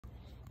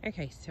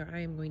Okay, so I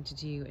am going to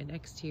do an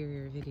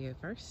exterior video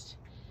first,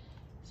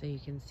 so you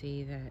can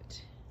see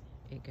that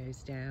it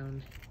goes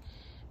down.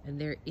 And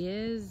there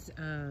is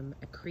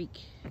a creek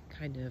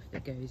kind of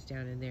that goes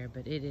down in there,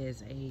 but it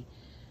is a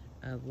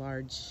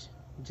large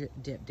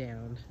dip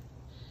down.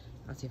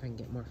 I'll see if I can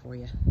get more for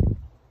you.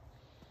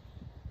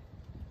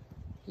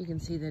 You can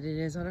see that it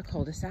is on a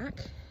cul-de-sac.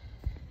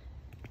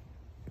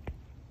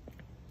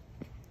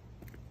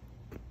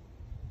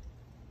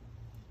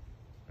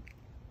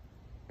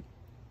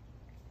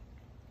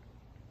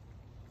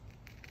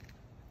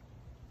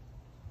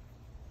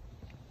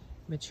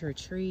 Mature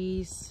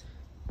trees,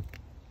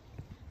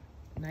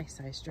 nice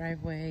sized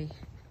driveway.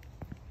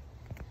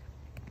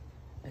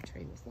 A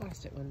tree was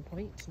lost at one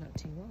point, not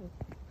too long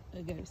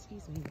ago,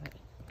 excuse me, but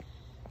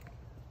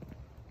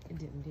it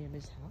didn't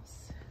damage the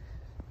house.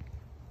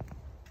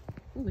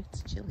 Ooh,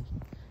 it's chilly.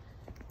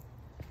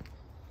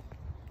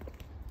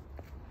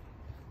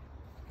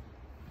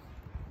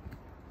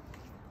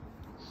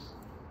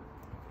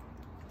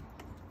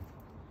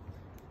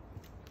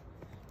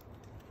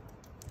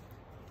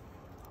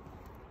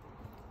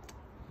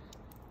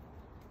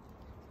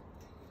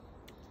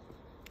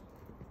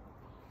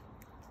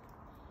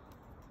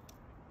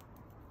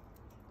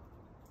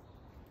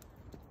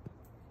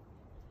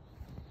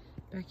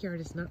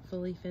 Backyard is not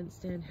fully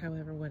fenced in.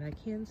 However, what I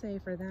can say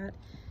for that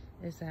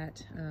is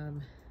that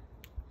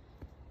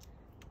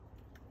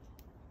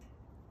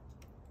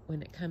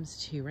when it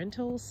comes to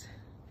rentals,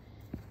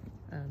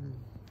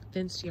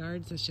 fenced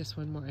yards is just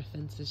one more. A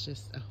fence is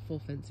just, a full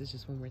fence is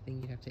just one more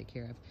thing you have to take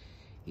care of.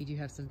 You do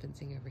have some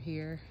fencing over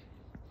here.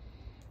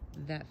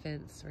 That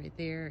fence right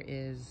there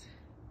is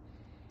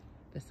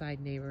the side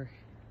neighbor.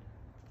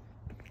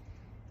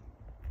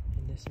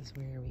 And this is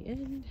where we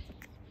end.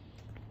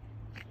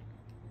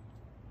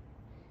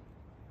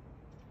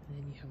 And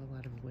then you have a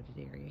lot of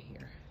wooded area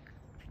here.